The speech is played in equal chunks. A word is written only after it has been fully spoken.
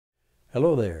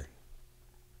Hello there.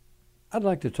 I'd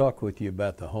like to talk with you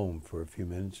about the home for a few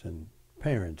minutes and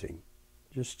parenting,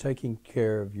 just taking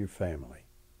care of your family.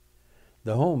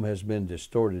 The home has been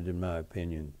distorted, in my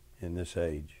opinion, in this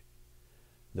age.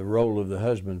 The role of the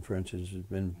husband, for instance, has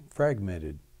been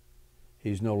fragmented.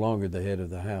 He's no longer the head of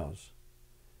the house.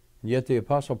 And yet the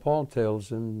Apostle Paul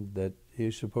tells him that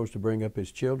he's supposed to bring up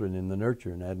his children in the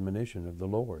nurture and admonition of the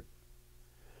Lord.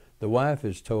 The wife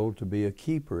is told to be a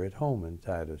keeper at home in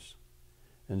Titus.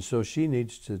 And so she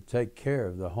needs to take care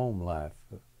of the home life.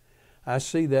 I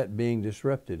see that being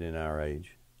disrupted in our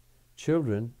age.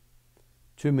 Children,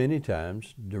 too many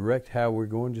times, direct how we're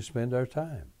going to spend our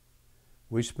time.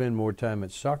 We spend more time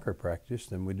at soccer practice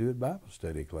than we do at Bible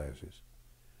study classes.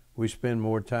 We spend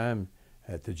more time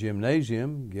at the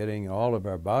gymnasium getting all of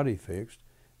our body fixed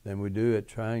than we do at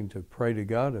trying to pray to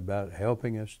God about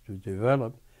helping us to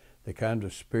develop the kind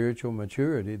of spiritual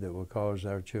maturity that will cause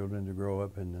our children to grow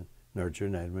up in the nurture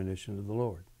and admonition of the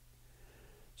Lord.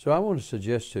 So I want to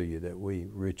suggest to you that we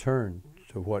return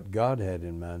to what God had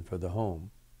in mind for the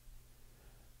home.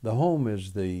 The home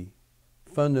is the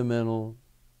fundamental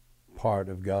part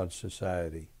of God's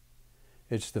society.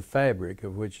 It's the fabric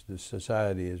of which the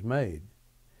society is made.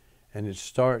 And it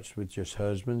starts with just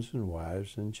husbands and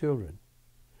wives and children.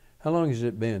 How long has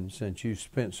it been since you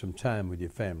spent some time with your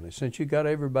family, since you got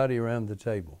everybody around the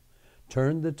table?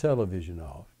 Turned the television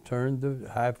off, turned the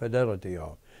high fidelity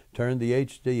off, turned the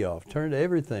HD off, turned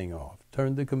everything off,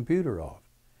 turned the computer off,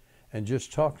 and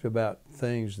just talked about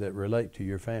things that relate to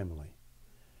your family.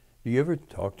 Do you ever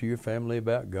talk to your family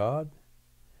about God?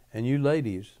 And you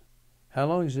ladies, how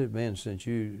long has it been since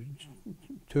you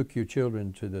took your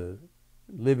children to the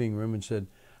living room and said,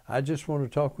 I just want to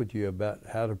talk with you about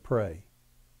how to pray.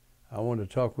 I want to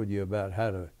talk with you about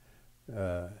how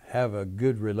to have a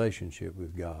good relationship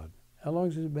with God. How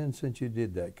long has it been since you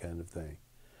did that kind of thing?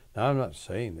 Now, I'm not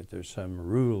saying that there's some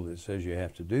rule that says you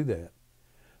have to do that,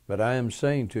 but I am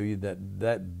saying to you that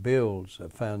that builds a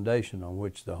foundation on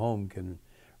which the home can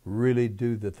really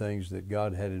do the things that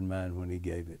God had in mind when He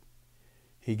gave it.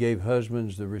 He gave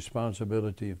husbands the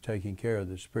responsibility of taking care of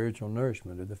the spiritual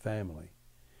nourishment of the family.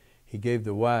 He gave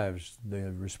the wives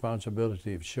the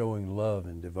responsibility of showing love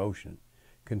and devotion,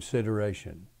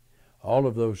 consideration. All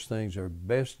of those things are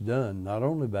best done not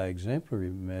only by exemplary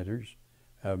measures,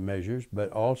 but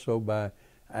also by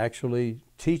actually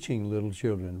teaching little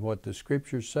children what the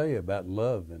Scriptures say about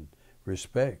love and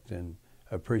respect and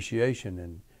appreciation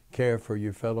and care for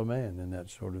your fellow man and that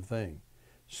sort of thing.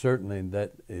 Certainly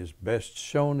that is best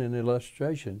shown in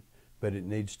illustration, but it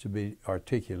needs to be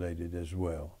articulated as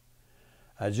well.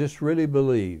 I just really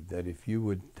believe that if you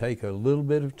would take a little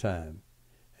bit of time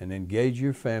and engage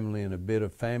your family in a bit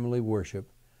of family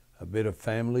worship, a bit of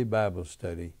family Bible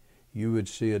study, you would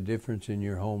see a difference in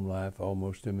your home life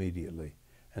almost immediately.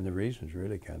 And the reason's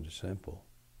really kind of simple.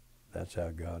 That's how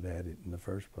God had it in the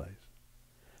first place.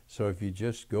 So if you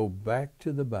just go back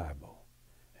to the Bible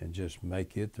and just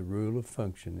make it the rule of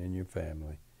function in your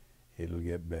family, it'll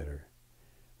get better.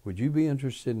 Would you be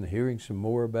interested in hearing some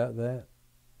more about that?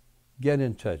 Get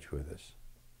in touch with us.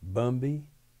 Bumby.org.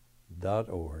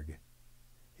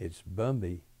 It's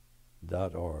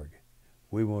Bumby.org.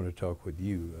 We want to talk with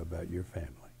you about your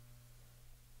family.